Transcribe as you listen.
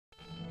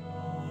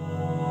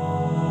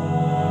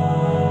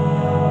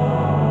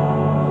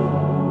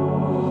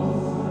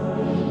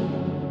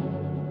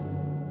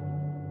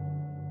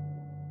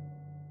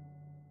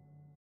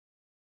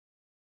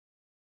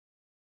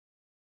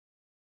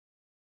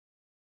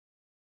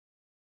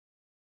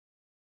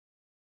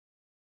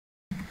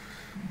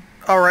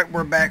Alright,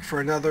 we're back for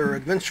another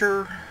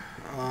adventure.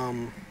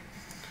 Um,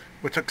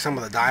 we took some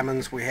of the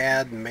diamonds we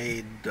had and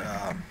made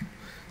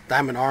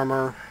diamond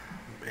armor,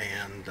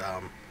 and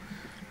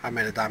I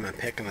made a diamond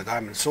pick and a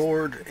diamond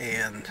sword,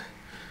 and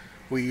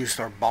we used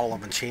our bottle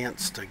of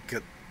enchants to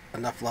get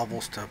enough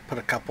levels to put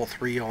a couple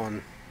three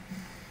on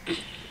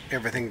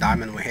everything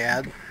diamond we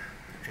had.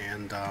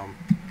 And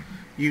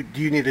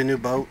do you need a new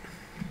boat?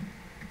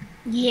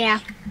 Yeah.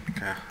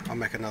 Okay, I'll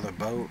make another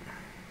boat.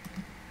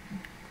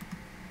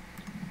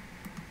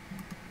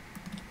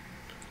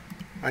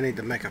 I need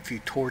to make a few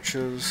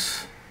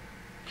torches.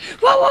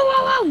 Whoa, whoa,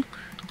 whoa, whoa!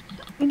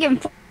 I'm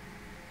getting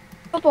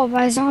footballed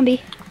by a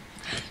zombie.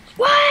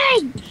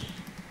 Why?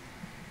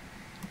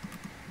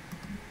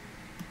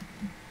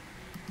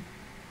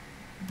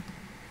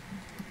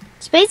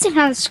 It's amazing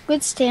how the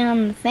squids stay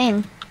on the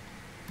thing.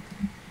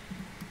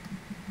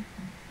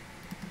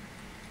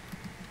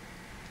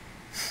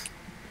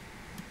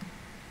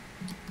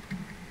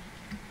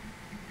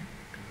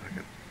 I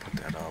could put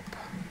that up.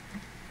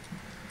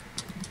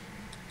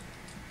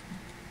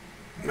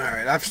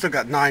 Alright, I've still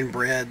got 9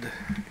 bread,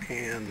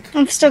 and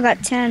I've still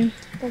got 10,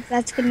 but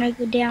that's gonna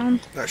go down.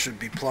 that should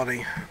be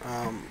plenty.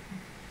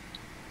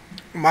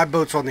 My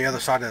boat's on the other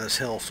side of this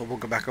hill, so we'll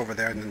go back over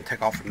there and then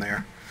take off from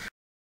there.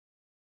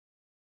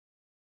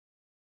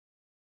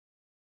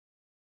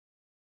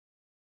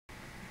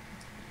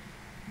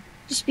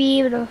 Just be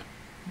able to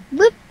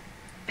whip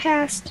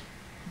past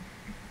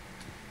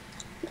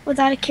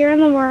without a care in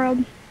the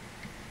world.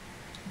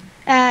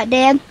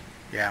 Dad,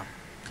 Yeah.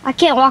 I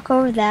can't walk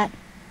over that.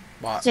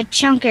 What? It's a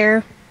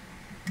chunker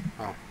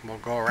Oh, we'll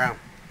go around.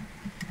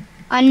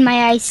 on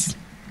my ice.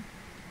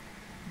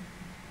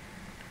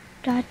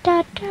 Da,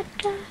 da, da,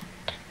 da.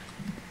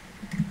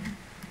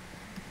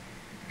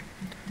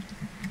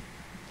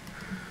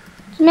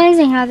 It's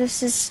amazing how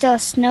this is still a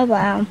snow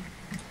biome.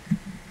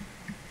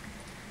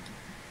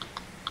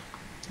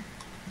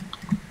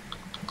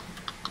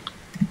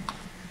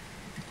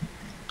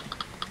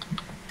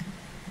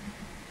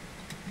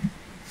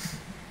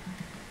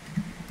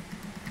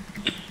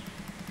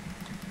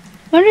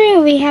 Wondering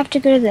if we have to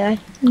go to the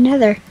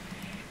Nether.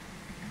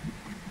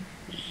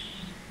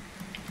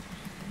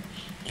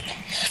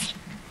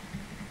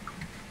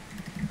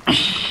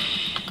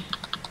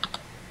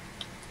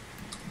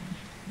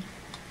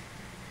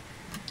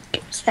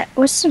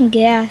 What's some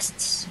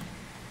gas?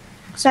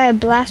 So I have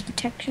blast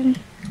protection.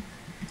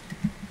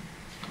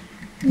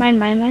 Mine.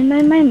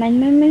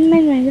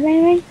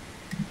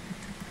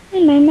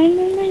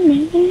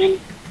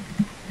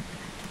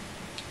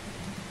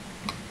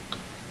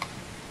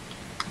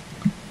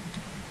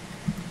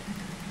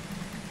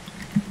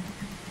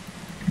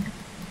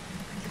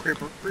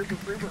 Creeper.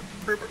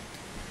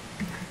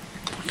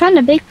 Found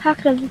a big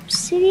pocket of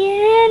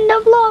obsidian.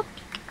 Don't blow up.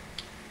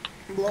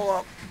 Blow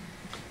up.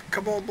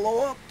 Come on,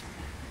 blow up.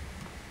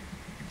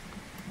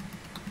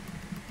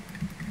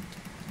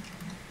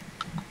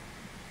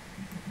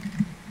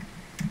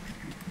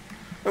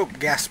 Oh,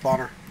 gas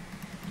spawner.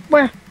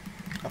 Where?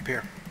 Up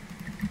here.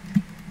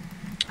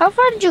 How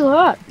far did you go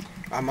up?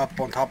 I'm up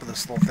on top of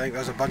this little thing.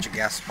 There's a bunch of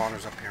gas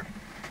spawners up here.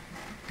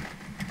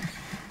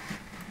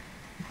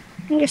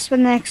 I'm gonna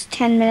spend the next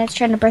 10 minutes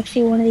trying to break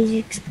through one of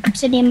these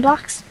obsidian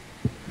blocks.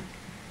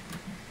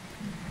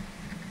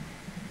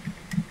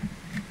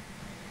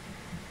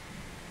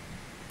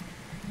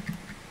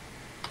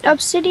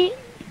 Obsidian.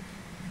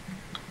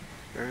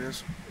 There it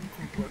is.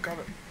 Oh, I got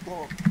it.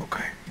 Blow up.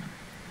 Okay.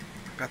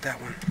 Got that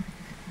one.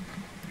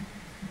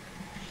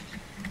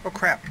 Oh,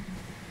 crap.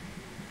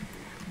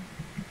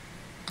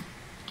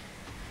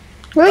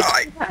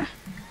 Really?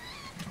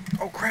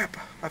 Oh, crap.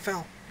 I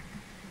fell.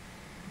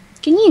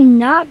 Can you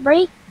not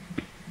break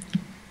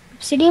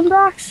obsidian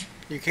blocks?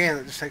 You can.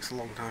 It just takes a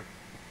long time.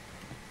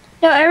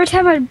 No, every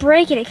time I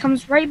break it, it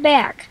comes right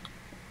back.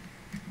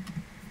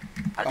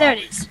 Oh, there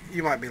it is.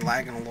 You might be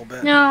lagging a little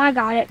bit. No, I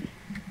got it.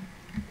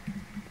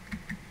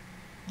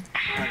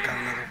 I got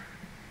another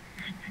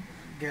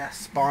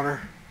gas spawner.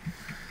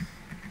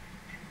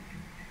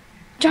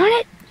 Darn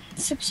it!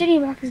 This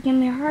obsidian block is giving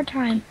me a hard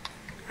time.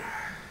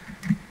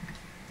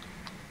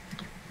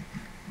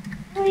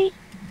 Really?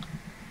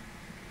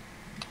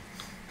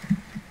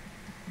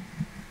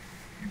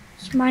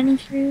 Just mining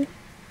through.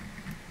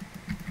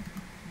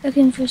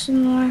 Looking for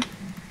some more.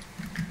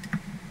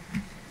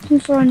 Looking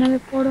for another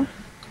portal.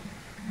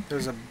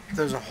 There's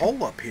a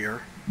hole up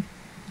here.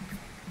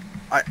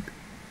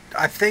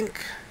 I think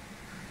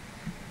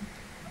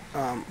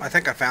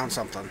I found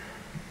something.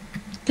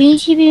 Can you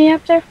keep me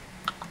up there?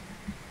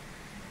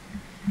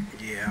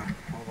 Yeah,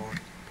 hold on.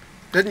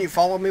 Didn't you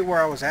follow me where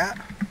I was at?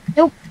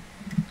 Nope.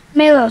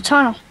 Made a little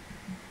tunnel.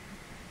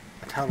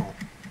 A tunnel.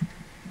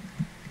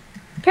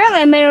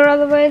 Apparently I made it all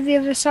the way to the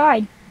other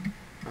side.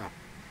 Oh.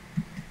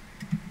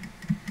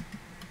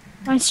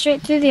 Went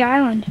straight through the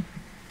island.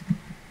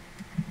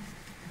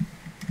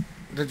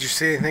 Did you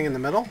see anything in the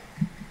middle?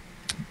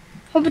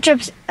 Whole bunch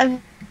of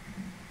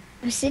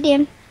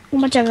obsidian. Whole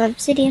bunch of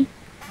obsidian.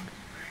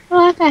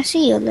 Oh, I can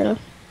see you a little.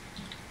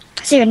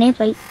 I see your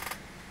nameplate.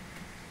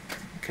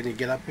 Can you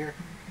get up here?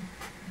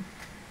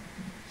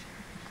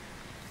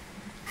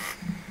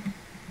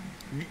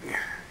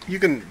 You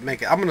can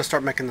make it. I'm gonna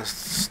start making the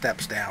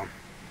steps down.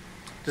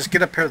 Just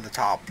get up here to the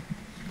top.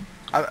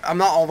 I'm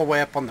not all the way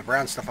up on the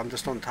brown stuff. I'm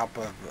just on top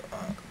of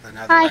the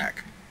nether Hi.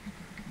 rack.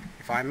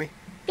 You find me?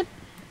 Yep.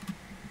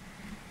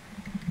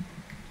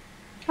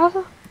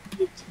 Oh.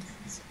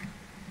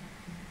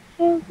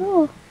 Oh,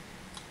 cool.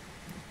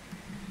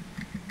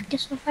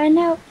 Guess we'll find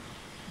out.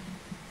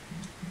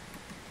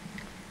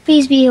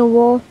 Please be a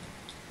wool.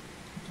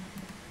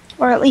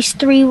 Or at least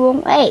 3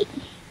 wool. Hey.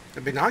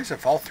 It'd be nice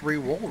if all 3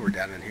 wool were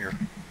down in here.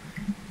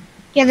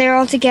 Yeah, they're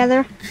all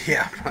together.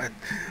 Yeah, but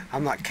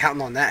I'm not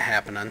counting on that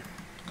happening.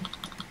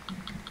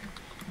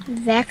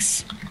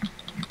 Vechs.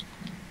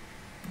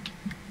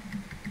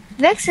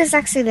 Vechs is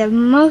actually the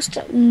most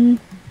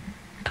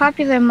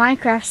popular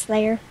Minecraft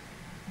Slayer.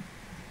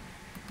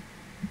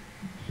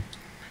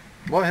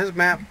 Well, his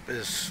map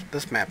is...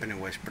 This map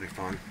anyway is pretty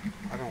fun.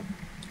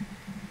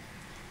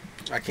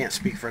 I can't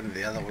speak for any of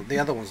the other ones. The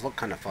other ones look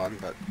kind of fun,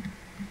 but...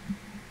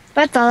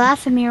 But the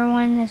Lathomir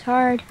one is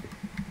hard.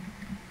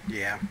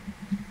 Yeah.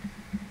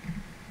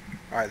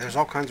 Alright, there's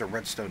all kinds of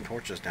redstone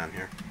torches down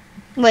here.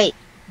 Wait.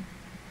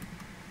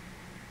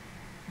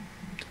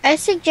 I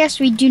suggest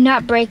we do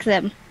not break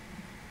them.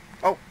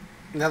 Oh,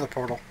 another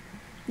portal.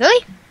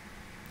 Really?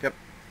 Yep.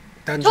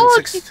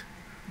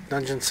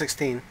 Dungeon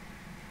 16.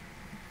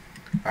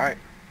 Alright.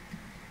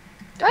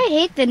 I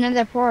hate the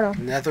nether portal.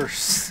 Nether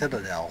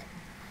Citadel.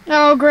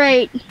 Oh,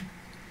 great.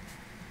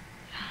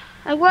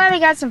 I'm glad I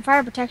got some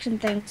fire protection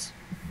things.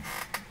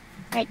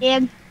 Right,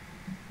 Dan?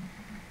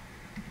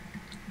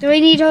 Do we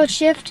need to hold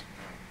shift?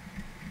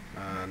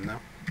 No.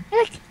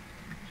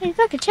 Hey,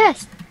 look, a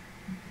chest.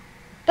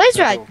 Blaze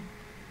rod.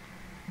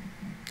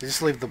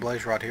 Just leave the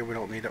blaze rod here. We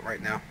don't need it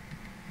right now.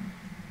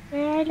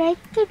 I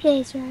like the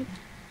blaze rod.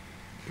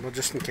 Well,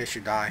 just in case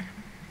you die.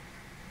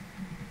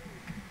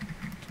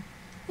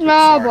 No,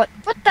 sorry. but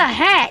what the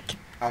heck?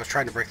 I was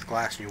trying to break the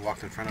glass and you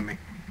walked in front of me.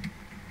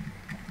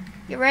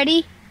 You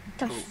ready?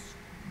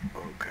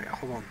 Okay,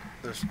 hold on.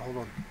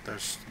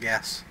 There's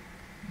gas.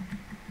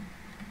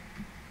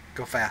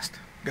 Go fast.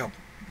 Go.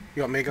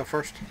 You want me to go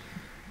first?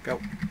 Go.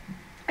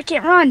 I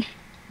can't run.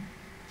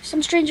 For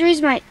some strange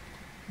reason, my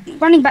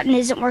running button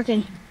isn't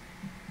working.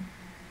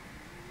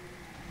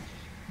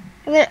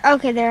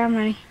 Okay, there, I'm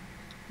running.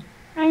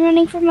 I'm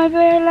running for my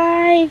bare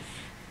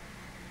life.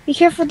 Be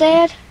careful,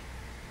 Dad.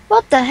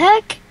 What the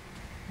heck?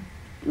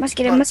 Must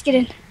get in, must get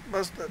in.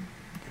 Busted.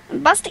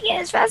 I'm busting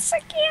it as fast as I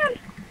can.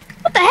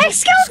 What the heck,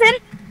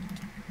 skeleton?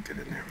 Get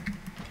in there.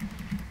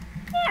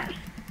 Yeah.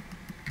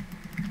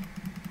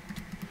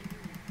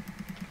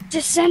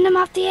 Just send him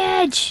off the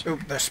edge.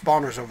 Oop, there's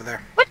spawners over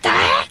there. What the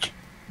heck?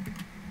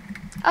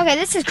 Okay,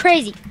 this is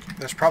crazy.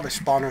 There's probably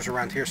spawners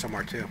around here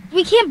somewhere too.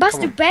 We can't bust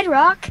Come through on.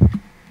 bedrock.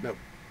 Nope.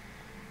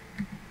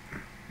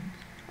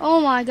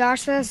 Oh my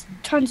gosh, there's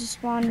tons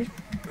of spawners.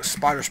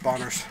 Spider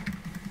spawners.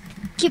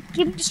 Keep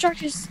him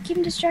distracted. Keep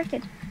him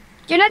distracted.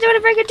 You're not doing a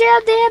very good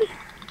job, Dan.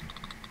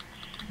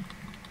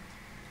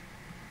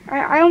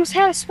 I almost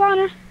had a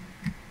spawner.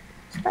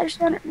 Spider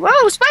spawner.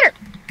 Whoa, spider!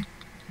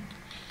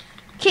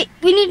 Okay,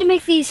 we need to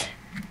make these.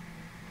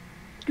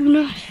 Do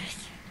not.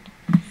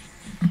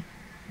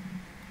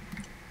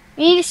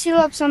 We need to seal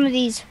up some of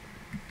these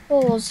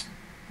holes.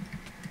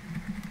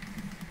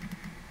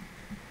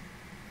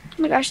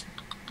 Oh my gosh.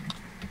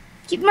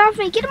 Keep him off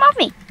me. Get him off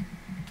me.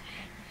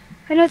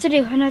 I know what to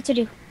do. I know what to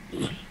do.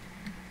 If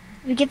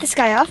we get this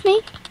guy off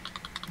me,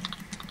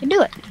 we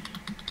do it.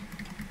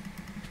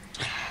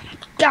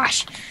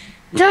 Gosh.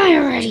 Die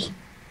already.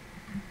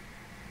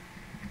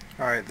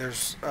 Alright,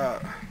 there's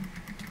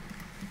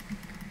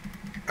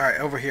Alright,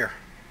 over here.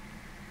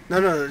 No,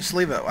 just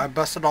leave it. I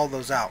busted all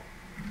those out.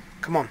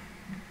 Come on.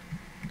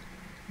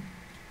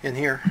 In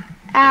here.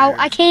 Ow,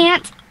 I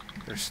can't.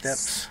 There's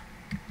steps.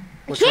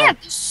 I can't.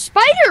 There's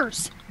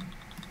spiders.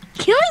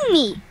 Killing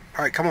me.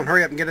 Alright, come on,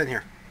 hurry up and get in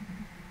here.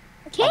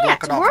 I can't.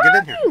 Block it off. Where Get are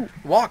in here. you?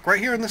 Walk right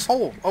here in this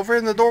hole. Over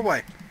in the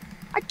doorway.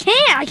 I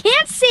can't. I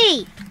can't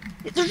see.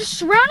 They're just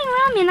surrounding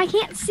around me and I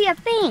can't see a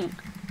thing.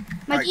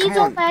 My Alright, game's come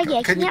all on. baggy.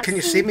 I can't Can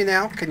you see me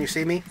now? Can you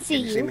see me? See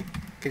Can you see you. me?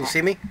 Can you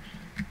see me?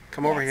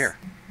 Come over Yes. here.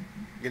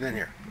 Get in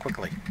here.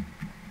 Quickly.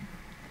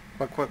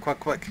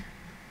 Quick.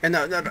 And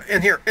no,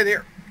 in here.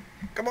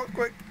 Come on,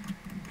 quick.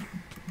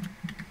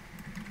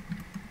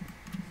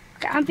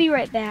 Okay, I'll be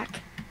right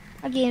back.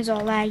 My game's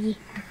all laggy.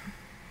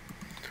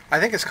 I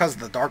think it's because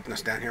of the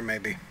darkness down here,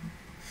 maybe.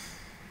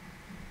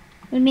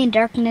 What do you mean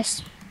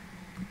darkness?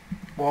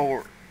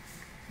 Well,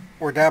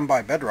 we're down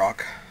by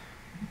bedrock.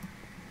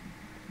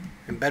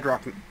 And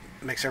bedrock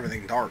makes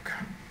everything dark.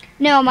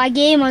 No, my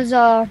game was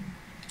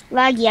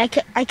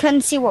laggy. I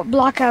couldn't see what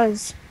block I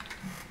was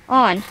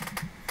on.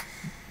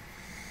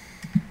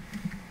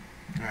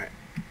 Alright,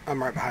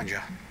 I'm right behind you.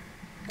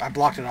 I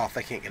blocked it off,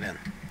 they can't get in.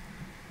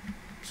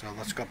 So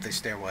let's go up the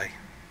stairway.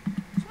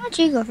 Why don't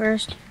you go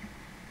first?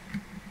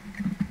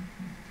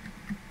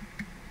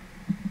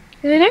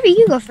 Because whenever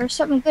you go first,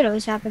 something good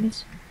always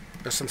happens.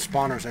 There's some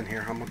spawners in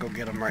here. I'm gonna go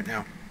get them right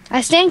now.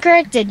 I stand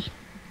corrected.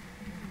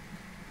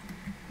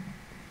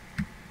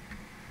 Oh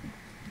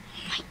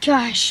my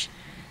gosh.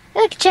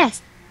 Look, a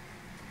chest.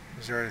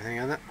 Is there anything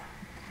in it?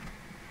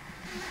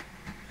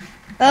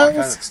 Oh, found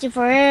it.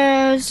 64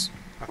 arrows.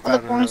 I All the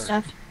found boring another.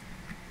 stuff.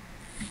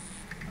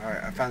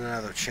 Alright, I found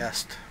another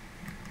chest.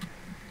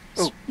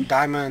 Oh,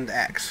 diamond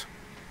axe.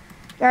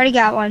 You already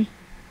got one.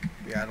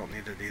 Yeah, I don't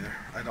need it either.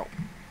 I don't.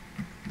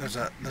 There's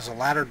a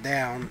ladder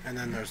down, and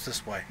then there's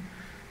this way.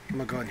 I'm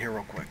gonna go in here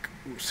real quick.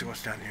 Let's see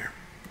what's down here.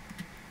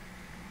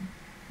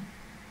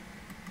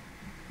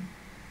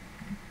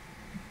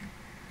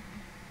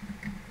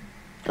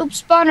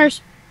 Oops,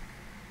 spawners.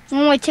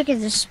 One-way ticket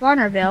to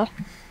Spawnerville.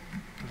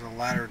 There's a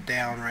ladder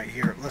down right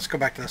here. Let's go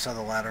back to this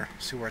other ladder.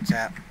 See where it's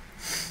at.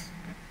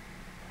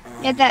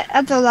 Yeah, that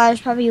other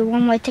ladder's probably a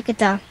one-way ticket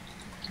to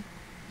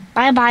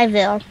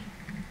Bye-Byeville.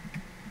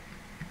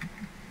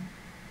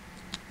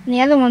 And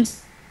the other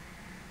one's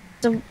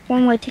the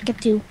one-way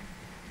ticket to...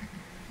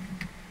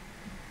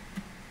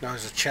 No,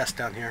 there's a chest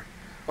down here.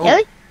 Oh,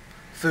 Really?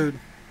 food.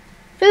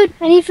 Food.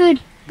 I need food.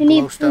 I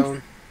need food.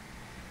 Glowstone.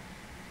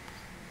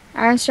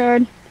 Iron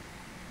sword.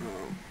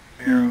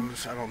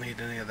 Arrows. I don't need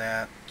any of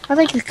that. I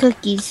like the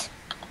cookies.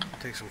 I'll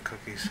take some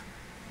cookies.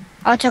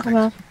 I'll check them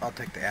out. I'll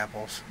take the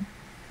apples.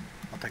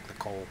 I'll take the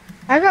coal.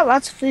 I got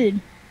lots of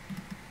food.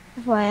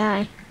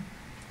 FYI.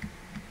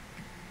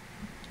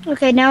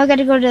 Okay, now I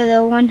gotta go to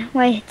the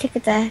one-way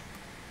ticket to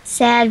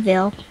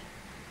Sadville.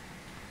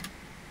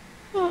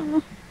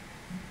 Oh.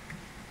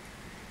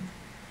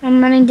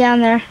 I'm running down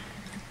there.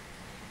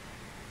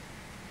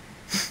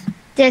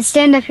 Dad,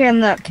 stand up here and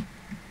look.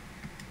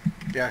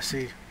 Yeah, I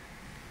see.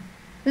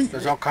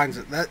 There's all kinds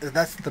of...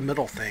 That's the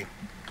middle thing.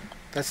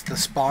 That's the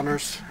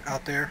spawners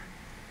out there.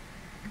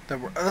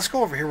 Let's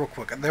go over here real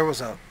quick. There was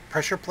a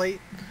pressure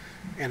plate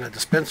and a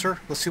dispenser.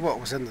 Let's see what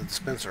was in the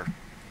dispenser.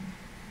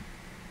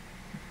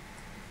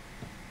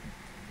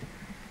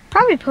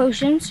 Probably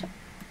potions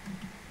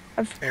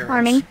of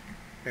farming.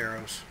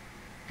 Arrows.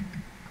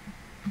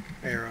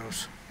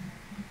 Arrows.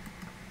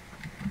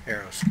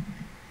 Arrows.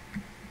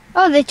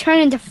 Oh, they turn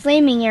into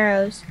flaming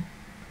arrows.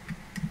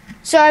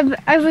 So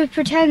I would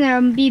pretend there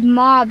would be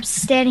mobs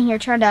standing here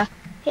trying to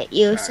hit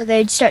you, so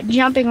they'd start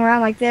jumping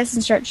around like this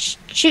and start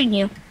shooting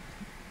you.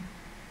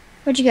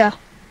 Where'd you go?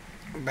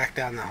 Back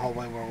down the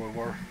hallway where we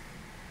were.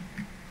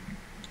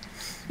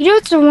 You know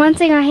what's the one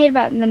thing I hate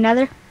about the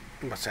Nether?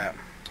 What's that?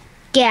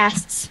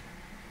 Ghasts.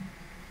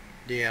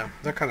 Yeah,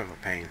 they're kind of a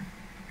pain.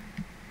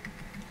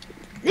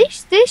 They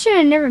should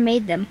have never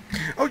made them.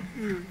 Oh,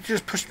 you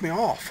just pushed me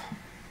off.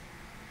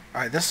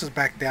 Alright, this is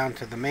back down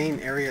to the main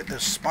area.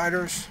 There's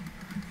spiders.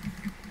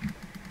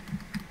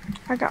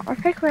 I got my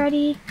pick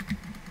ready.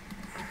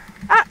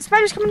 Ah,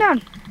 spider's coming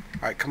down.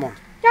 Alright, come on.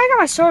 Yeah, I got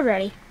my sword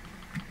ready.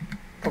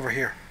 Over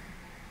here.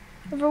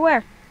 Over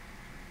where?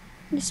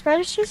 The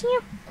spider's chasing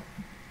you?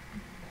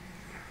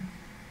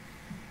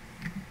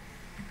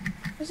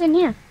 What's in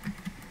here?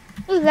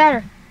 Ooh,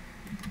 ladder.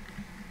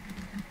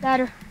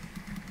 Ladder.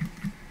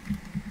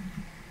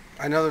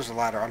 I know there's a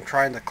ladder. I'm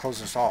trying to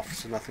close this off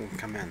so nothing can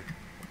come in.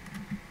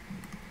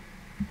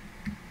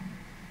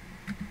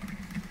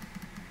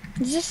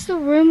 Is this the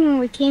room when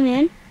we came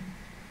in?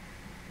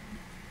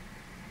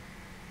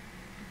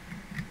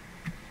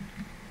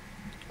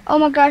 Oh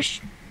my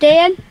gosh.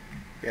 Dan?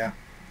 Yeah.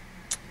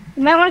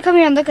 You might want to come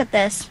here and look at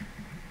this.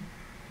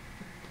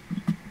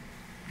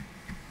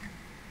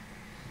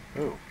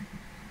 Ooh.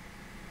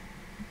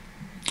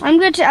 I'm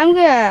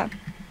gonna...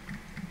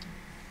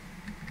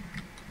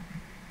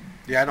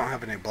 Yeah, I don't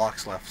have any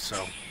blocks left,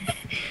 so...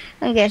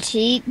 I'm gonna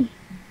cheat.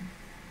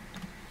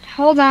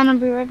 Hold on, I'll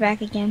be right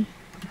back again.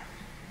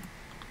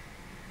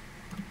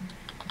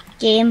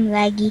 Game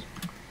laggy.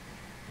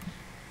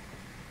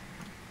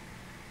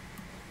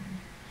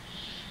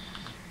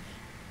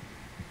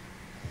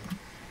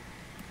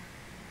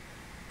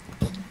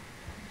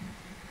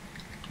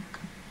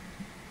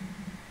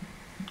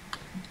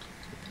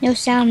 No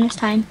sound this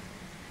time.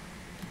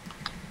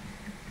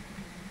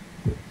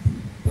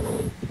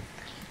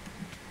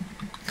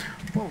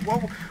 Whoa, whoa,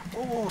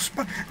 whoa,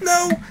 whoa,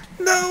 no,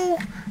 no,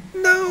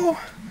 no,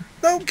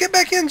 no, get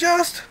back in,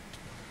 Just.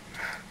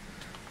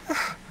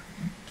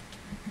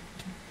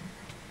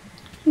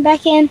 I'm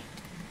back in.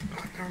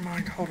 Oh, never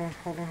mind, hold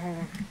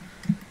on.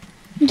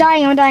 I'm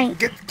dying.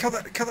 Kill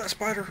that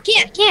spider.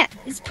 Can't.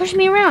 It's pushing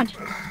me around.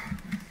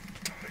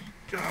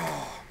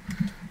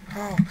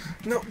 Oh,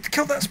 no,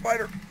 kill that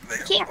spider.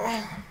 Can't.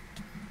 Oh,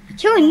 You're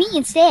killing me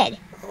instead.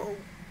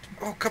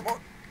 oh, come on.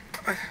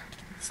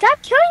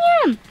 Stop killing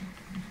him.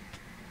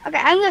 Okay,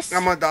 I'm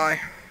gonna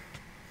die.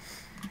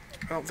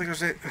 I don't think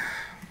there's it.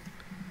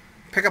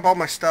 Pick up all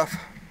my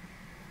stuff.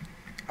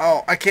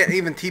 Oh, I can't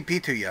even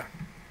TP to you.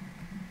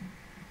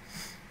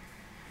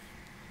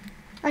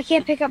 I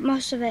can't pick up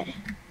most of it.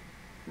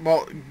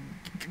 Well,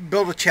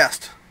 build a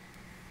chest.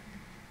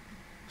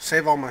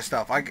 Save all my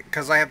stuff.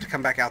 Because I have to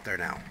come back out there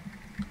now.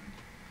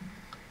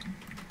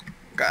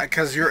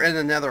 Because you're in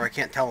the Nether, I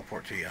can't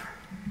teleport to you.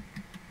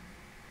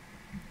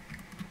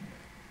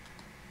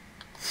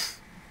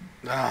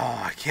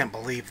 Oh, I can't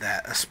believe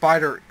that. A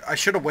spider... I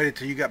should have waited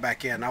till you got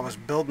back in. I was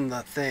building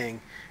the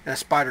thing, and a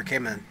spider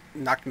came and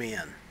knocked me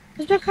in.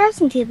 Where's my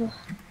crafting table?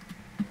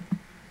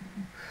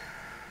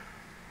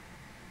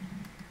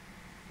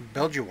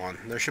 build you one.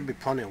 There should be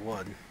plenty of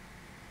wood.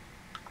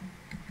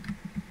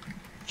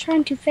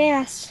 Trying too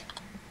fast.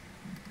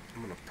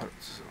 I'm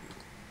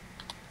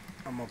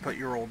gonna put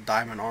your old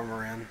diamond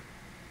armor in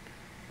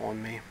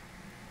on me.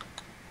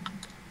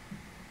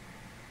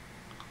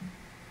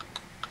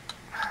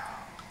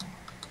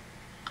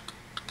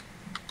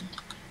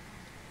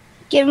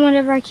 Getting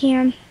whatever I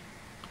can.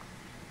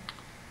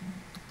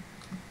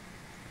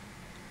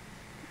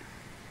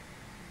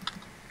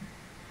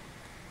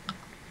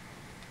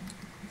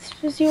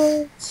 This was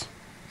yours.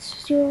 This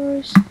was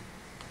yours.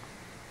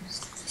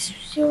 This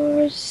was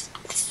yours.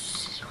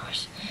 This was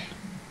yours.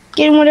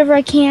 Getting whatever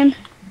I can.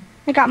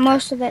 I got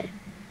most of it.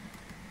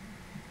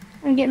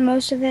 I'm getting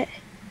most of it.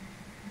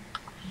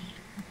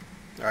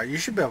 Alright, you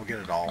should be able to get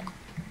it all.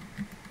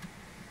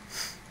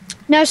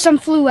 Now some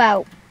flew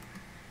out.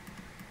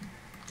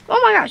 Oh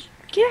my gosh,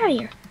 get out of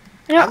here.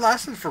 I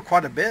lasted for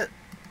quite a bit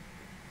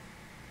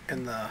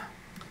in the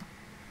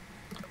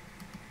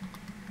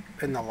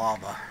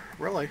lava.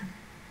 Really?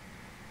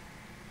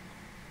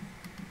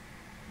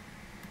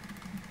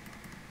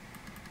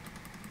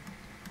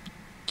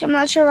 I'm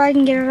not sure if I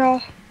can get it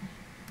all.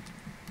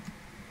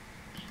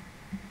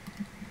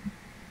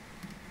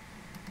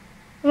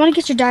 I want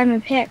to get your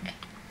diamond pick.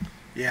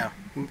 Yeah.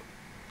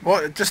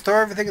 Well, just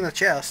throw everything in the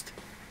chest,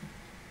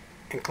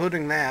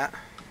 including that.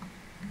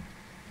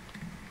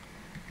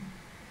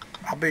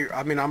 I'm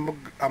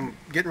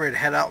getting ready to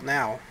head out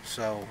now,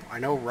 so I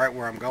know right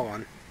where I'm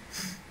going.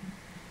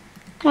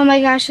 Oh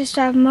my gosh, I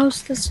still have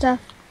most of the stuff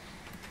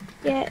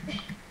yet.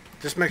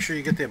 Just make sure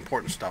you get the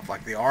important stuff,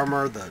 like the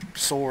armor, the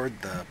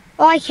sword, the...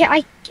 Oh, I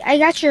can't. I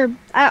got your...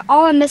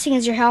 all I'm missing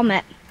is your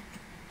helmet.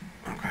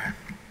 Okay.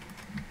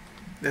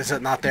 Is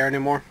it not there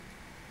anymore?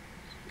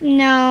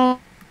 No.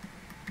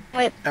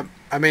 Wait.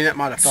 I mean, it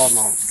might have fell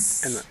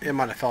it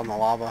might have fell in the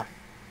lava.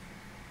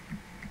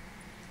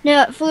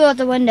 No, it flew out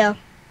the window.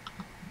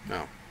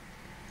 No.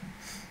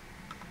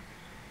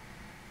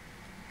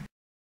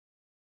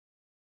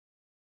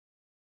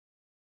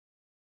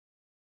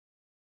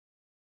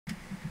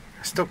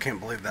 I still can't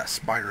believe that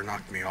spider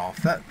knocked me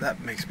off.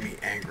 That makes me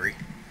angry.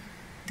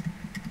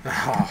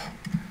 Oh,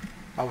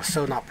 I was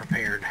so not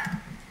prepared.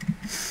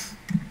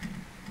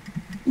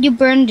 You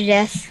burned to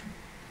death.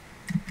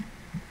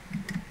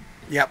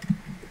 Yep,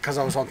 because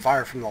I was on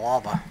fire from the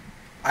lava.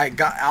 I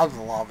got out of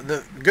the lava.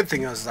 The good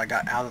thing is I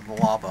got out of the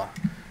lava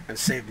and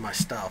saved my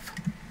stuff.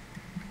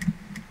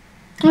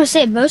 I'm gonna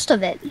save most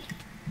of it.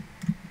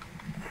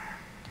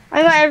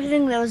 I got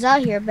everything that was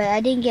out here, but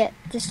I didn't get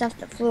the stuff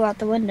that flew out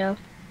the window.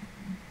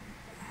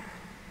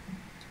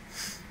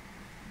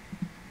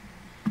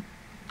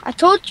 I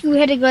told you we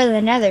had to go to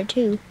the nether,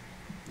 too.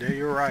 Yeah,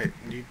 you're right.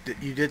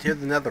 You did hit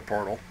the nether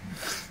portal.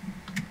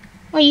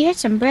 Oh, you had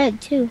some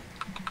bread, too.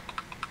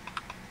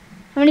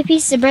 How many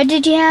pieces of bread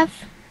did you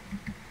have?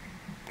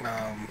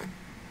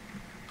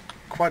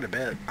 Quite a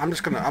bit. I'm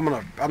not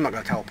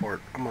gonna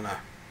teleport. I'm gonna...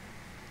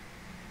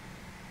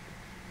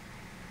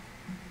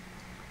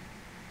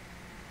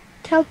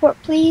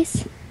 Teleport,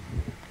 please.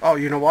 Oh,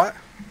 you know what?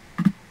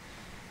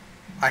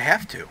 I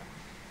have to.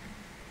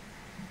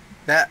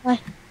 What?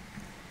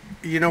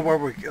 You know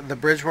where the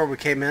bridge where we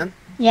came in?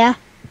 Yeah.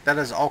 That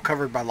is all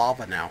covered by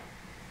lava now.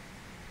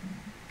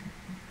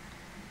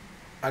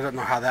 I don't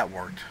know how that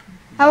worked.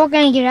 How are we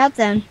gonna get out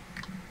then?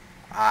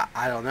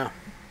 I don't know.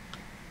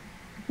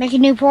 Make a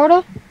new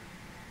portal?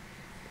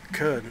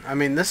 Could. I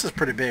mean, this is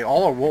pretty big.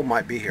 All our wool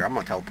might be here. I'm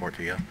gonna teleport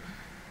to you.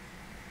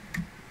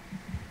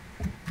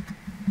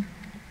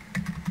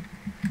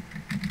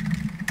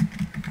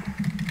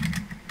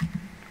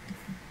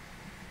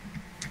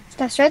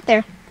 That's right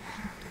there.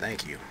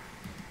 Thank you.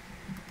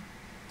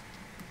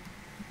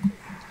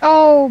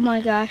 Oh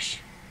my gosh.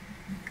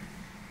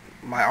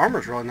 My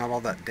armor's really not all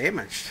that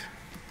damaged.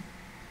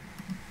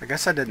 I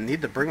guess I didn't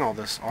need to bring all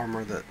this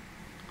armor that...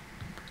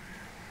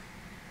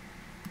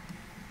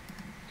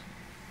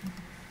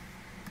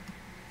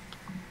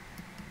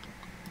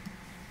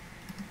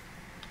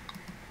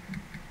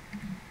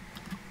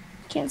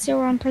 Can't see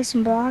where I'm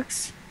placing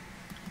blocks.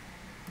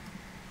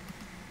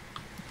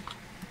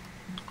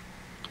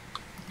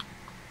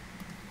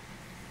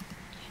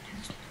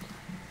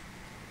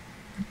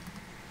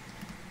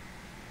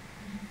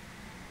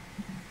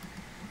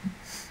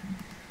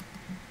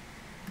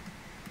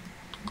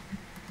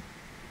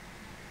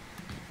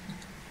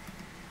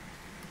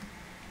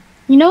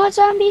 You know what,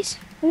 zombies?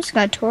 I'm just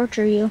gonna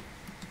torture you.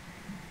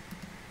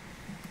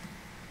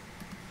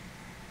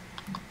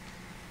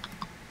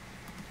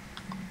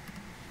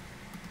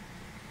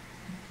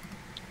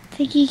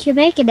 Think you can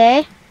make it,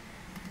 eh?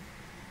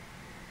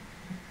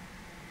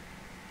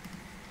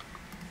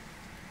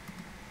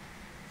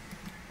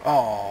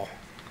 Oh.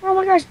 Oh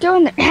my gosh, go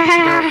in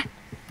there.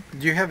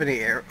 Do you have any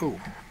air?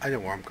 Ooh, I know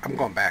where I'm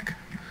going back.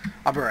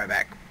 I'll be right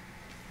back.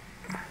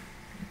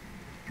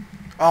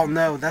 Oh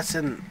no, that's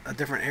in a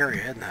different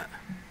area, isn't it?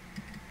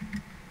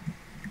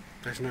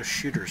 There's no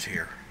shooters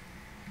here.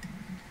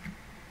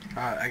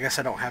 I guess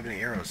I don't have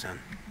any arrows in.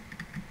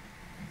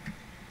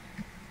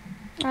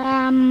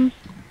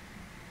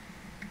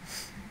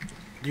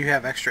 Do you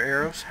have extra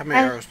arrows? How many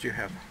arrows do you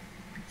have?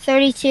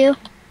 32.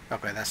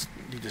 Okay,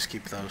 you just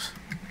keep those.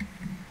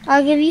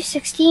 I'll give you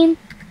 16.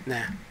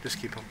 Nah, just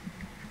keep them.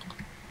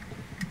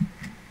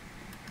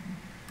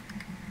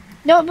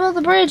 Don't build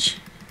the bridge.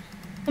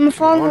 I'm gonna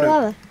fall in the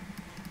lava.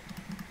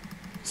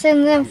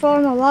 Send them fall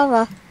in the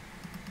lava.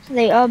 So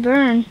they all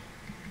burn.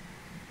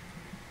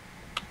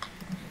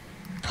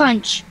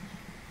 Punch.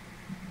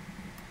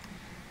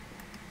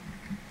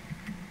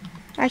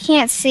 I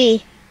can't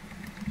see.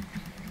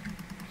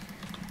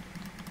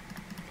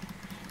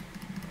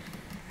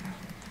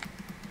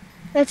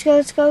 Let's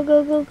go,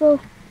 go.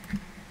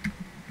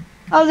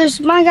 Oh,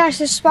 my gosh,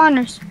 there's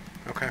spawners.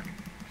 Okay.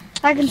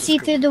 I can see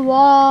through the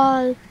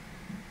wall.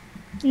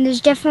 And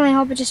there's definitely a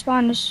whole bunch of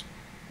spawners.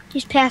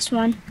 He's past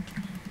one.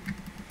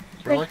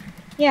 Really?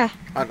 Yeah.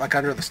 Like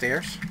under the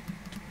stairs?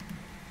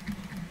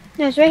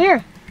 No, it's right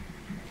here.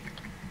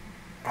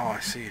 Oh, I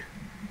see.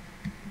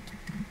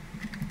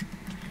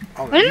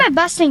 Oh, what am I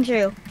busting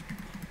through?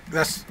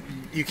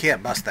 You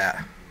can't bust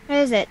that. What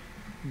is it?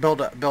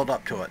 Build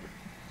up to it.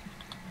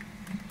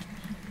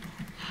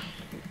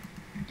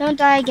 Don't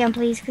die again,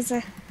 please, because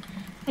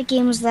that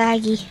game was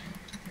laggy.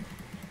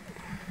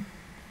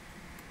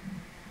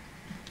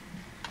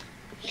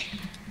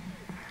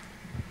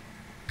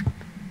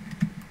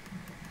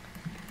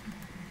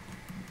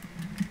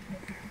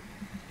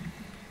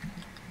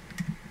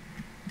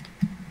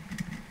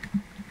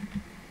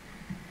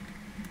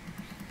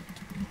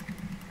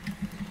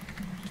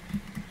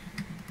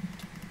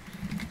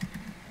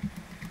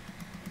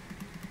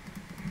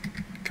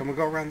 Can we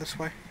go around this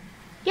way?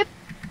 Yep.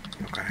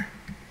 Okay.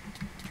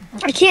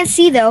 I can't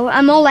see though.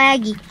 I'm all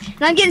laggy,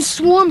 and I'm getting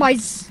swarmed by.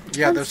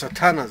 Yeah, there's a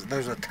ton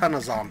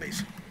of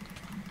zombies.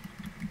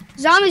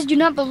 Zombies do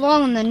not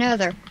belong in the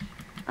Nether.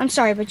 I'm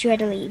sorry, but you had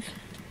to leave.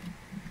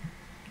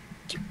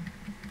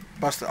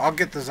 I'll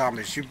get the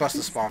zombies. You bust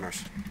the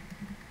spawners.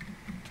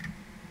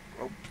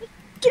 Oh.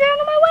 Get out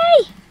of my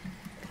way!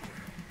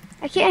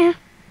 I can't.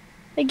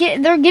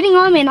 They're getting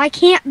on me, and I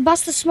can't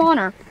bust the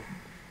spawner.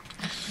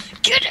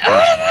 Get out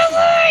of my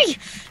way!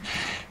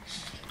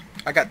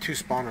 I got 2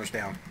 spawners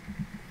down.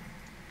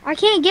 I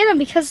can't get them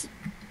because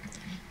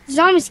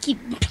zombies keep.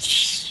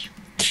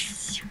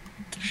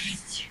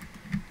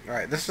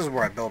 Alright, this is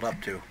where I build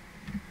up to.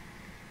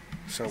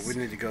 So we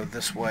need to go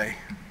this way.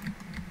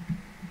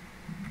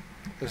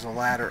 There's a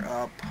ladder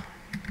up.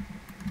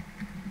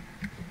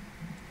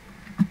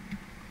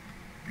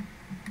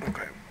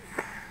 Okay.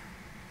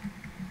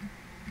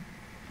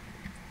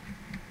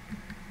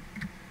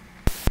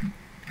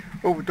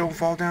 Oh, don't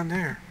fall down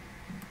there.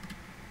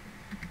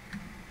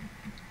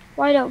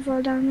 Why don't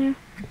fall down there?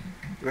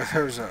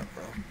 There's a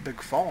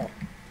big fall.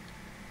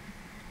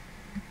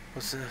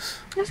 What's this?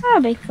 That's not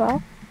a big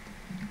fall.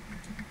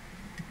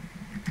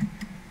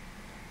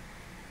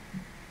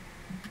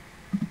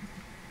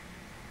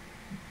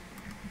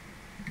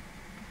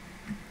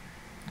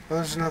 Oh,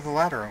 there's another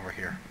ladder over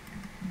here.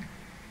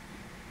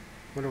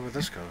 Wonder where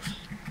this goes.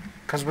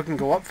 Because we can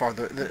go up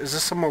farther. Is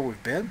this somewhere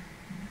we've been?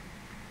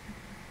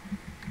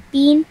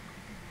 Bean.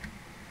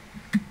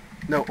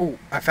 No. Oh,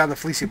 I found the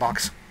fleecy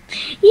box.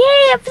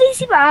 Yeah,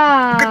 fleecy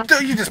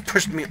box. You just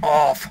pushed me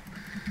off.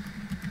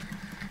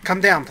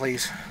 Come down,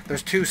 please.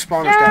 There's 2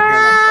 spawners down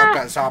here. I've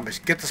got zombies.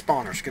 Get the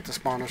spawners. Get the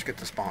spawners. Get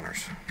the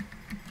spawners.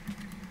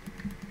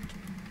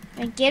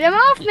 And get him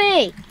off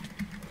me.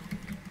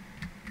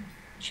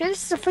 Sure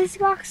this is a fleecy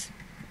box?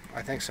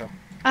 I think so.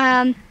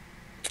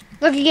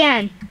 Look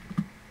again.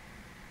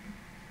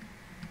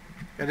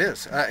 It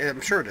is.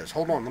 I'm sure it is.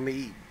 Hold on. Let me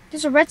eat.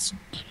 There's a red...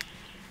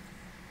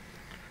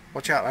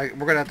 Watch out.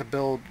 We're going to have to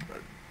build...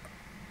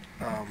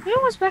 I don't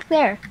know what's back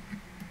there.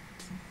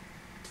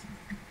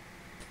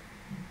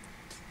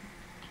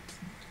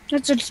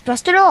 Let's just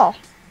bust it all.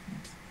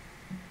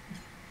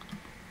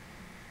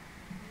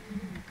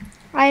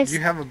 Do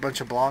you have a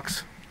bunch of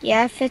blocks? Yeah,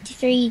 I have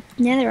 53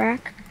 netherrack.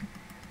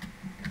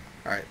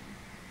 Alright.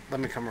 Let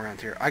me come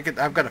around here. I've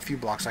got a few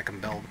blocks I can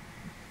build.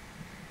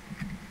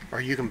 Or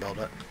you can build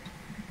it.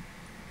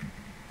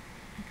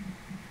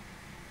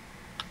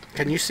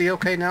 Can you see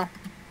okay now?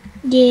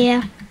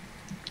 Yeah.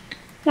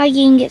 My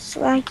game gets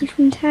laggy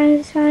from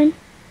time to time.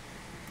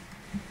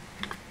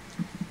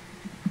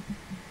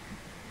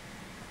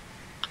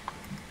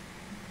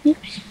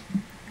 Oops.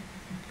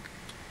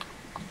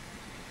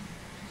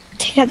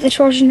 Take out the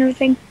torch and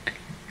everything.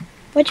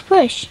 What'd you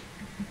push?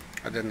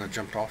 I didn't. I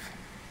jumped off.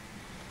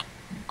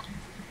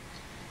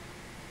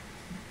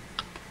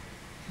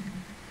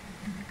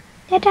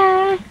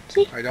 Ta-da!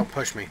 See? Alright, don't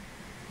push me.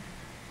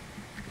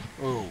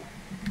 Ooh.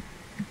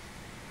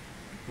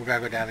 We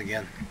gotta go down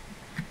again.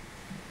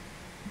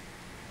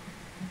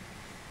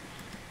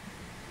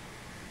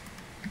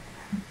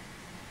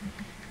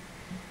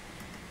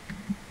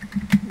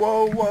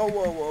 Whoa, whoa,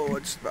 whoa, whoa. I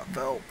just about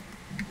fell.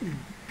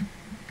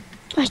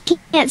 I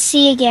can't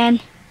see again.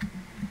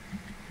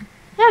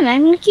 Yeah,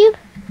 magma cube?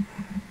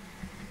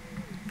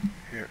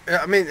 Here.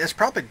 I mean, it's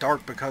probably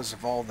dark because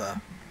of all the...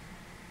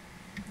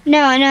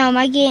 No,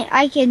 my game,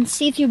 I can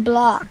see through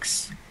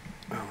blocks.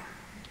 Oh.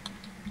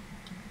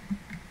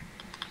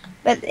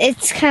 but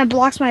it's kind of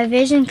blocks my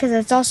vision because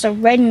it's also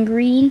red and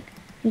green.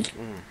 It's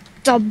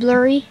all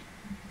blurry,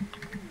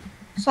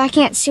 so I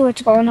can't see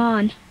what's going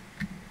on.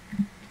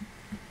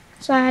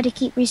 So I had to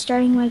keep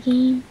restarting my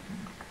game,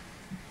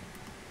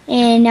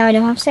 and now I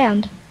don't have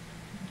sound.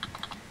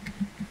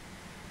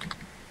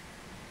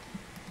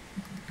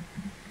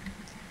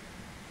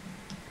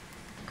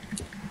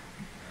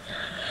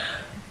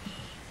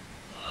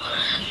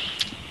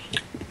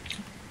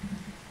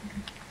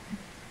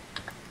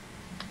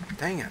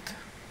 Dang it.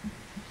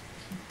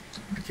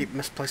 I keep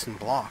misplacing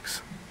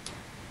blocks.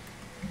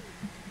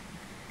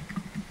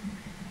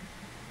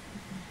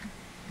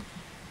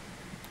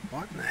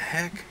 What in the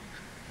heck?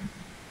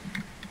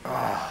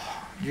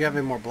 Oh, do you have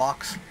any more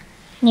blocks?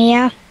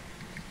 Yeah.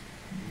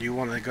 Do you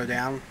want to go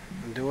down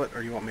and do it,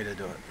 or you want me to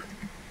do it?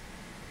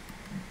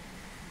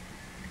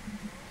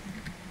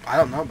 I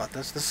don't know about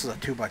this. This is a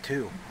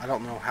 2x2. I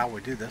don't know how we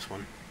do this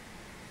one.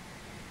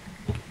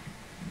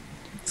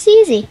 It's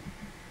easy.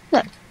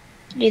 Look.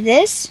 Do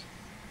this.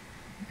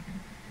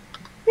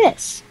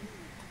 This.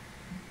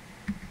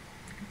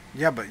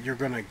 Yeah, but you're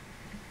going to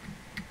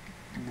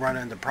run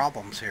into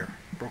problems here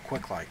real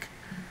quick, like.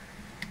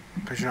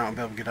 Because you're not going to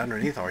be able to get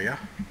underneath, are you?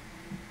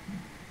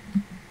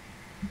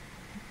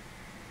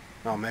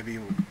 No, maybe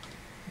you...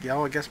 Yeah,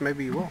 I guess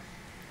maybe you will.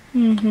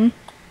 Mm-hmm.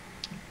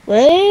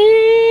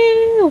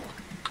 Whoa!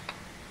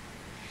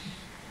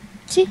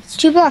 See, it's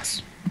 2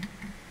 blocks.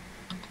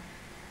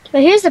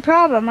 But here's the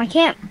problem. I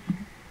can't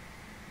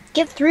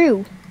get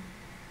through.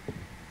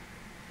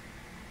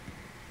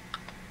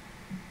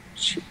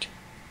 Shoot.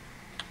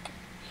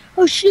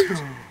 Oh,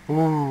 shoot.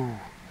 Ooh.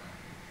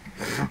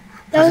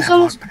 That was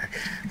almost...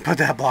 Put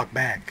that block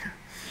back.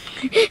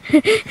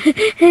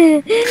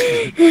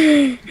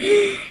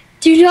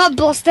 Do not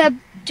bust that...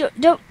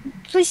 Don't...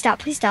 Please stop.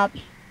 Please stop.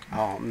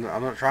 Oh, I'm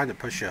not trying to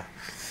push you.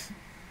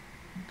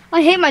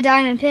 I hate my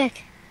diamond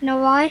pick. You know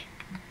why?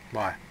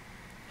 Why?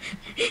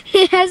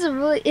 It has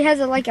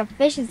a like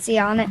efficiency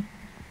on it.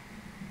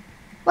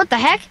 What the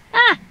heck?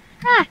 Ah!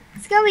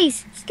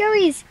 Skellies!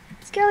 Skellies!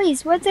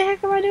 Skellies! What the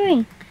heck am I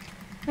doing?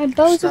 My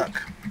bow's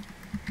stuck.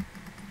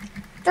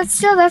 That's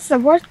the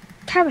worst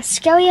type of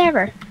skelly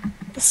ever.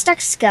 The stuck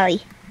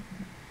skelly.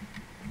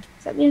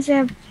 So that means they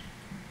have...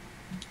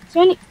 Is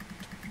there any...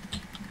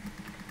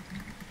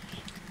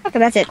 Okay,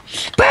 that's it.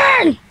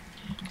 Burn!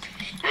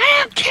 I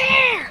don't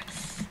care!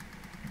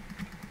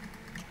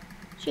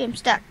 Shoot, I'm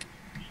stuck.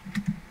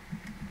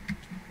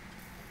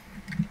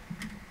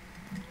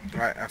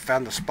 Alright, I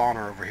found the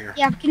spawner over here.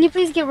 Yeah, can you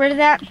please get rid of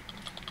that?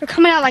 They're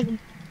coming out like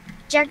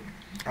jack...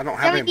 I don't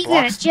have any jelly beans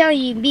and blocks. a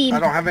jelly bean. I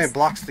don't have any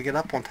blocks to get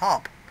up on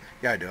top.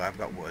 Yeah, I do. I've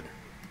got wood.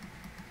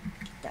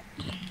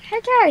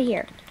 Heck out of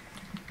here.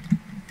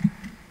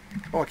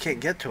 Oh, I can't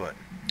get to it.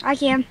 I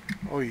can.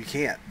 Oh, you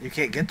can't. You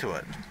can't get to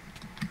it.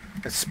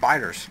 It's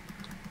spiders.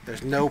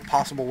 There's no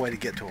possible way to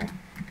get to them.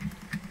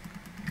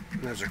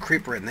 And there's a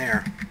creeper in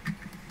there.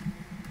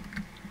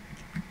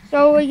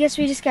 So I guess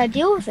we just gotta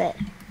deal with it.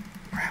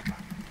 Crap.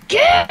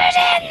 Get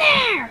in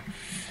there!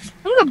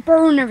 I'm gonna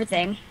burn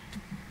everything.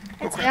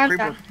 Oh, That's it, crap, I'm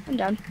creeper. done. I'm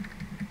done.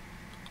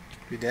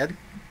 You dead?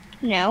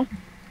 No.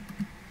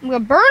 I'm gonna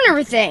burn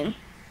everything.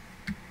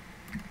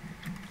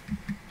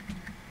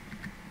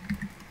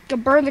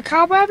 Gonna burn the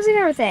cobwebs and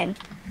everything.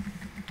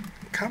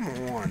 Come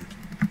on.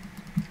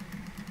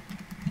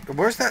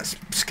 Where's that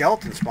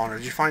skeleton spawner?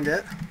 Did you find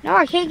it? No,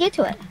 I can't get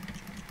to it.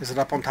 Is it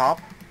up on top?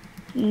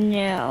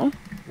 No.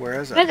 Where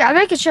is it? I'm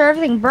making sure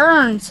everything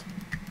burns.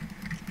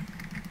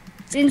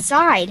 It's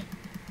inside.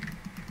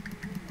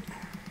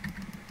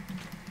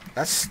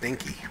 That's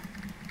stinky.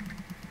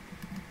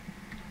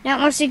 Now,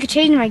 unless you could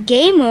change my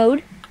game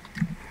mode,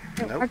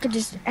 Nope. I could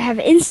just have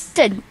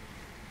instant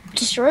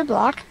destroy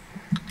block.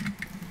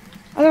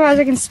 Otherwise,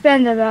 I can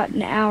spend about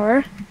an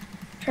hour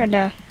trying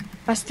to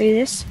bust through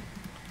this.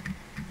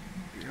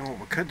 You know what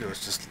we could do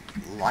is just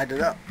light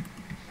it up.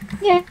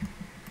 Yeah.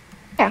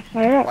 Yeah,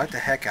 light it up. Light the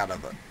heck out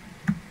of it.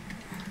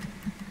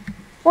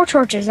 4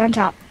 torches on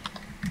top.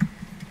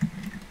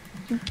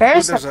 Oh,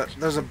 there's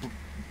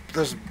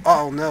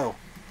oh no.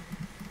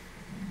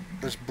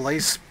 There's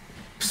blaze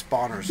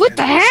spawners. What in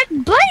the this. heck?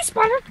 Blaze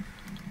spawner?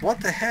 What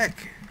the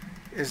heck?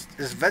 Is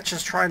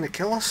Vechs trying to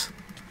kill us?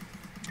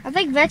 I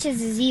think Vechs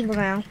is evil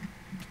now.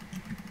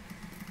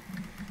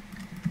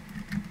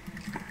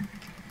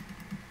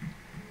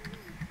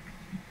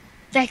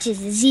 Vechs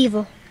is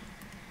evil.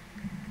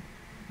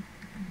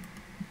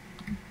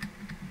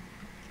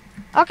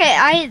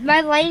 Okay,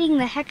 my lighting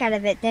the heck out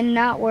of it did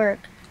not work.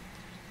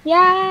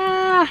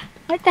 Yeah,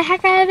 light the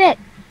heck out of it.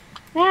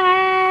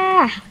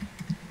 Ah,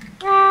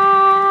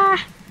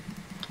 ah,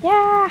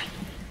 yeah.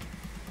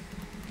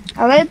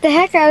 I lit the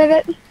heck out of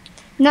it.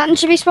 Nothing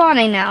should be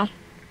spawning now.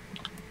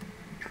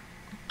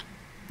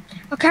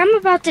 Okay, I'm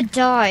about to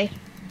die.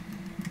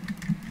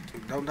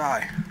 Don't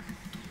die.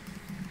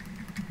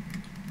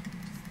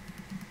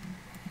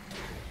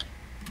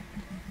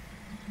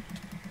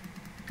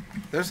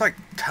 There's like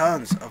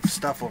tons of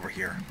stuff over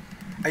here.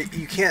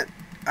 You can't...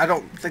 I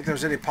don't think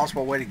there's any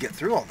possible way to get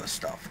through all this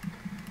stuff.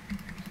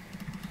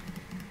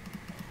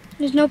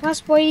 There's no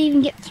possible way to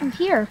even get through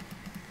here.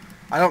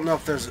 I don't know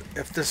if this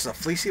is a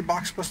fleecy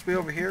box supposed to be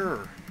over here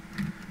or...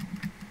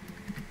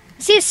 I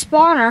see a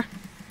spawner.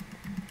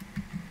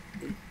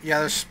 Yeah,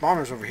 there's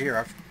spawners over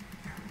here.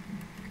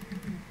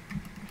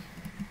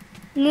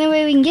 And the only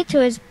way we can get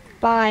to it is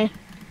by...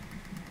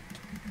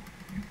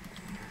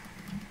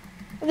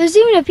 There's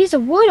even a piece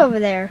of wood over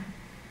there.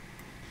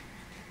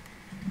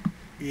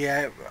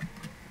 Yeah,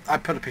 I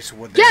put a piece of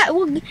wood there. Yeah,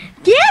 well,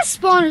 gas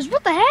spawners,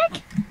 what the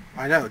heck?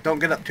 I know, don't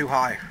get up too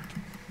high.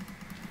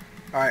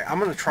 Alright, I'm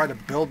gonna try to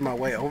build my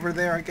way over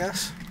there, I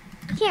guess.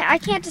 I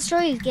can't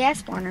destroy these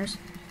gas spawners.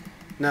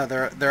 No,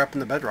 they're up in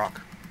the bedrock.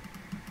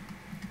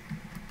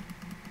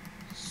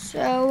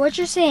 So what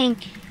you're saying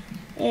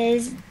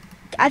is,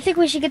 I think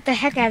we should get the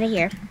heck out of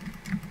here.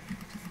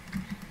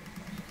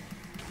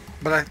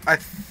 But I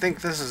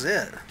think this is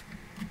it.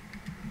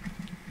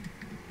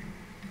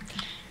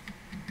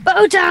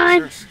 Bow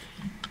time!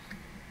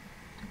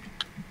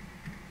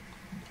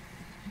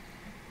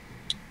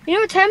 You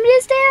know what time it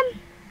is, Dan?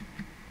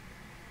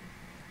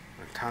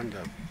 Time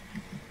to...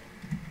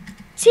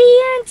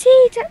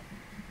 TNT time.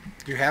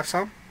 Do you have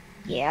some?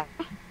 Yeah.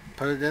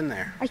 Put it in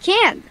there. I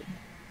can't.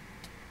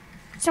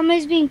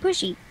 Somebody's being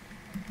pushy.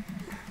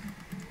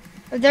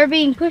 Or they're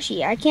being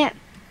pushy. I can't.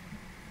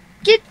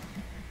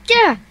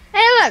 Yeah.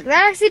 Hey, look,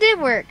 that actually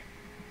did work.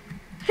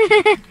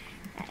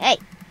 Hey.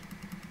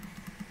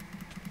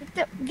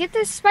 Get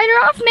this spider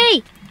off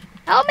me.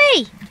 Help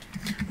me.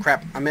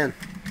 Crap, I'm in.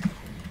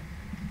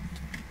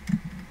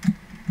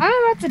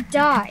 I'm about to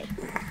die.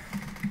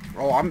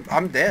 Oh,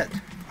 I'm dead.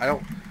 I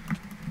don't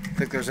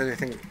think there's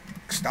anything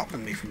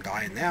stopping me from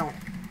dying now.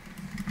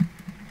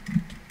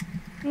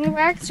 The only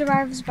way I can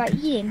survive is by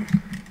eating.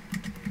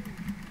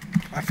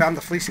 I found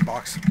the fleecy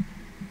box.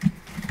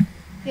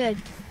 Good.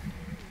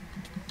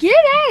 Get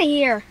out of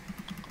here!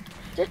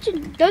 Don't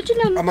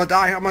you know? I'm gonna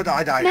die.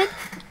 I died. Man.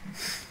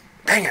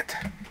 Dang it!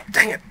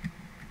 Dang it!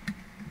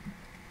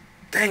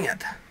 Dang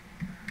it!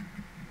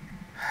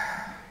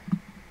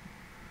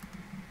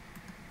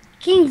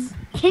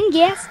 Can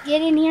gas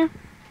get in here?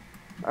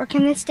 Or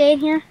can they stay in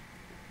here?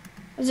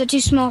 Or is it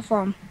too small for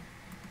them?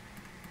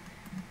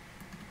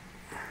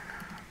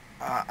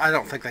 I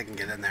don't think they can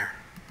get in there.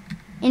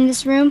 In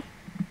this room?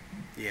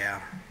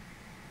 Yeah.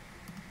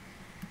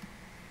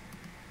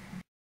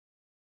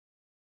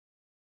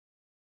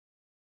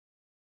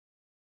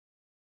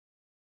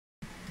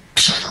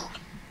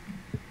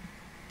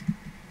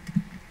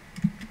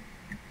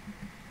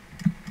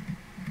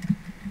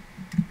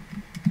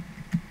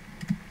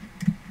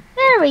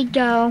 There we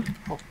go.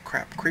 Oh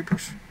crap,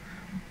 creepers.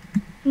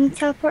 Can you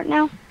teleport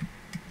now?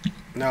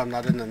 No, I'm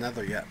not in the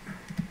nether yet.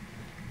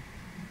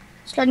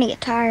 Starting to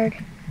get tired.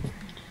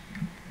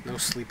 No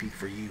sleepy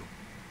for you.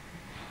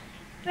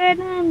 But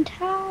I'm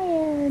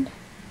tired.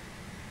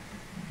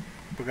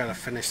 We gotta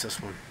finish this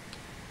one.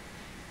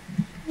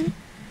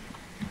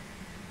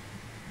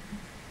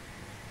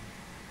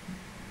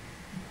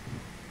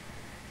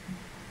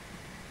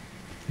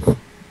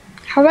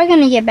 How am I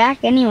gonna get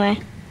back anyway?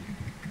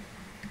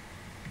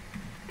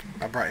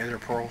 I brought ender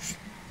pearls.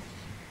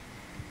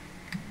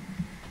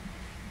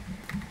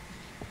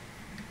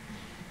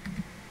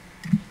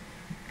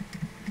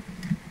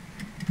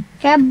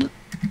 I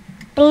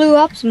blew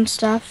up some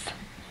stuff.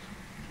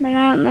 But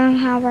I don't know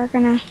how we're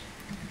gonna...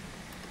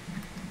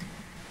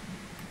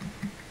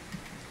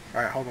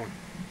 Alright, hold on.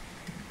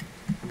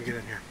 Let me get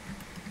in here.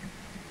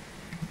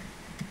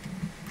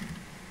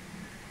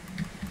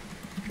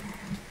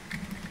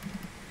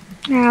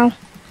 Now.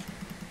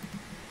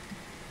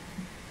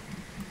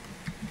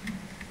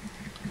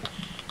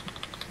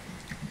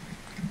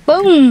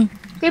 Boom!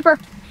 Creeper.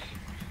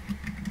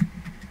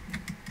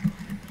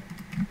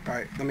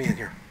 Alright, let me in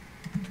here.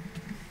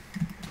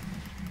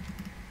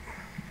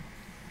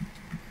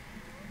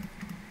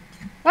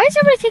 Why does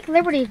everybody take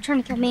liberty of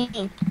trying to kill me?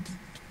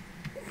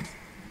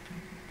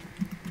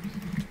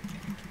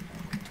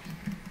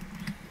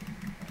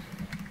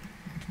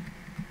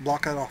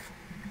 Block that off.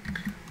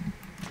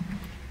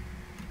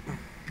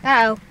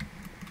 Uh-oh.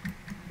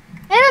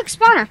 Hey, look,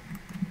 spawner.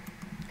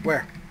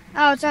 Where?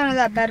 Oh, it's under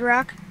that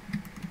bedrock.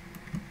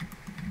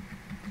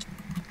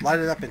 Light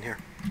it up in here.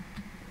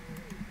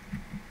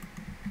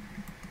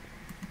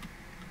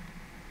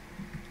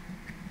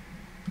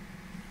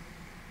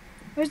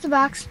 Where's the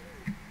box?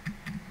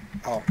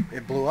 Oh,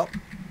 it blew up?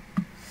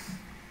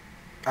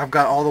 I've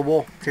got all the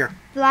wool. Here,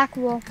 Black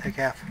wool. take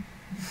half.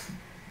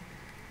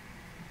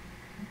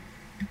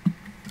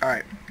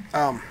 Alright,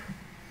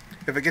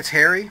 if it gets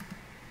hairy,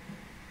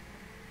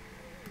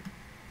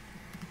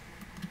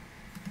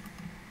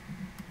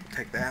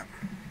 take that.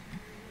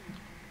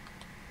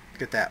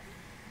 Get that.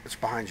 It's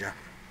behind you.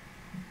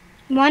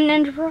 One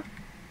ender pearl.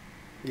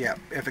 Yeah,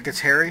 if it gets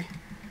hairy,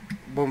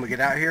 when we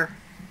get out here,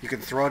 you can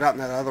throw it out in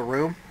that other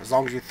room. As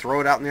long as you throw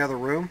it out in the other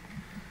room.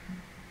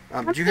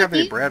 Do you have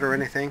any bread or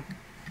anything?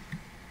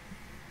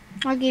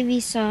 I'll give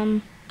you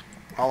some.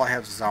 All I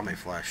have is zombie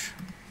flesh.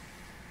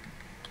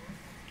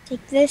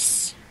 Take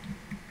this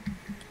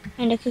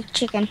and a cooked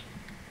chicken.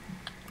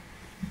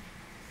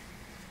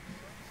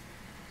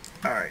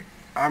 Alright,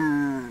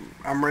 I'm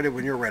ready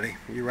when you're ready.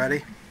 You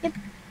ready? Yep.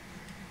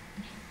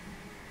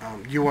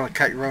 You want to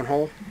cut your own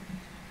hole?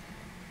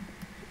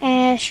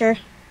 Sure.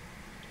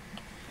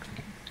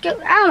 Go.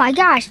 Oh my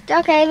gosh.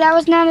 Okay, that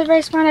was not a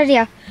very smart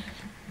idea.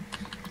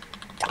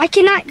 I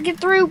cannot get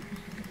through.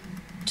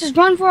 Just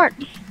run for it.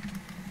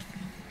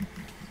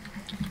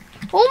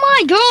 Oh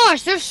my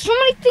gosh, there's so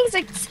many things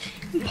that's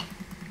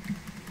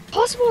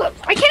impossible.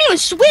 I can't even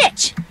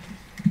switch.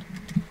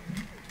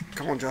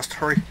 Come on, just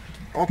hurry.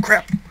 Oh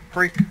crap!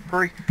 Hurry,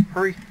 hurry,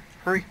 hurry,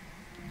 hurry.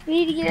 We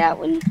need to get out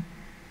when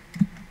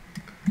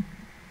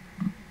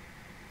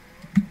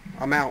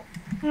I'm out.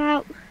 I'm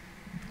out.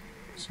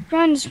 Just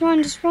run, just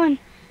run, just run.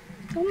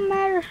 Don't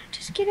matter.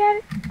 Just get at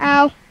it.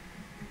 Ow.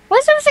 Why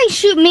does everything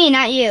shoot me,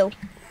 not you?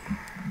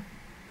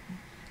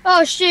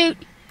 Oh shoot.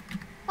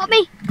 Help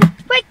me.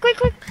 Quick, quick,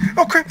 quick.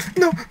 Oh crap!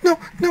 No, no,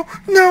 no,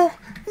 no,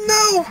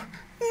 no,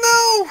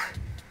 no!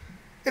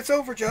 It's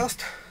over,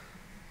 Just.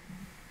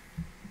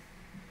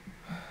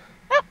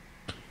 Oh.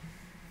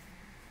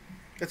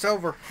 It's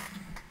over.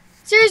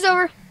 Series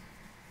over.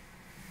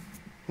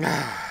 We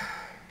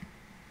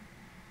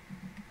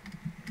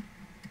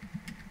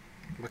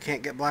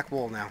can't get black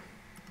wool now.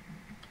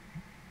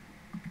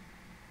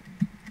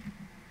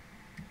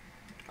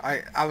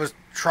 I was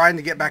trying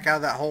to get back out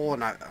of that hole,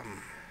 and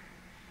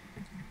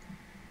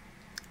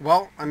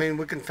well, I mean,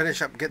 we can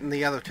finish up getting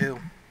the other two.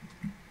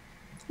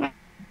 Why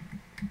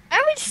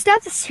don't we just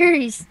stop the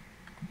series?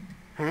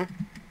 Hmm?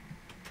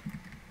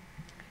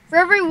 For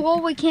every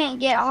wool we can't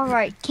get,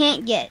 alright,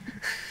 can't get.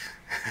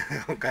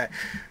 Okay.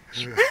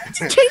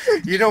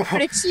 You know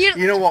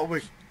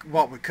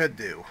what we could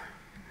do.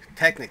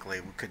 Technically,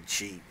 we could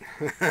cheat.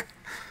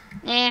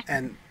 Yeah.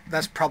 And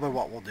that's probably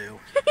what we'll do.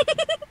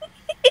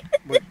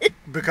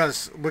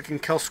 Because we can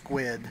kill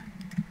squid.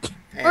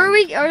 Or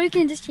we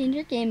can just change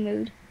our game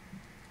mood.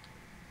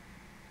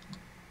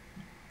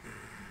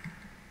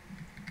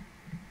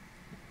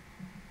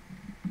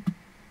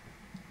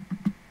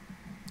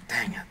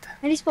 Dang it.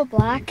 How do you spell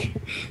black?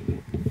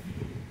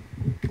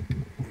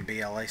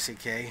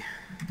 B-L-A-C-K.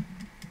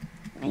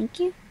 Thank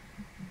you.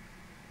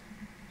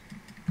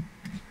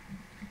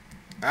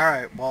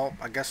 Alright, well,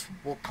 I guess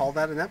we'll call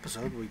that an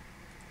episode. We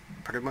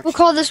pretty much... We'll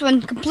call this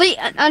one complete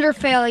and utter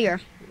failure.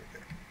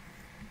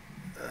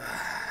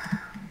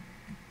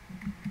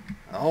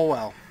 Oh,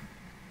 well.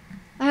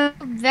 I hope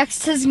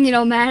Vechs doesn't get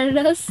all mad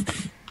at us.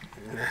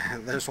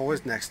 There's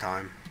always next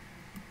time.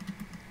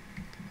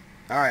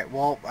 Alright,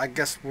 well, I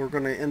guess we're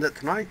going to end it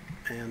tonight.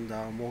 And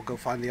we'll go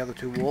find the other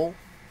two wool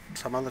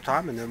some other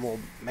time. And then we'll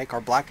make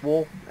our black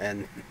wool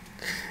and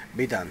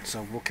be done.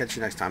 So we'll catch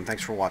you next time.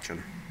 Thanks for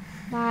watching.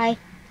 Bye.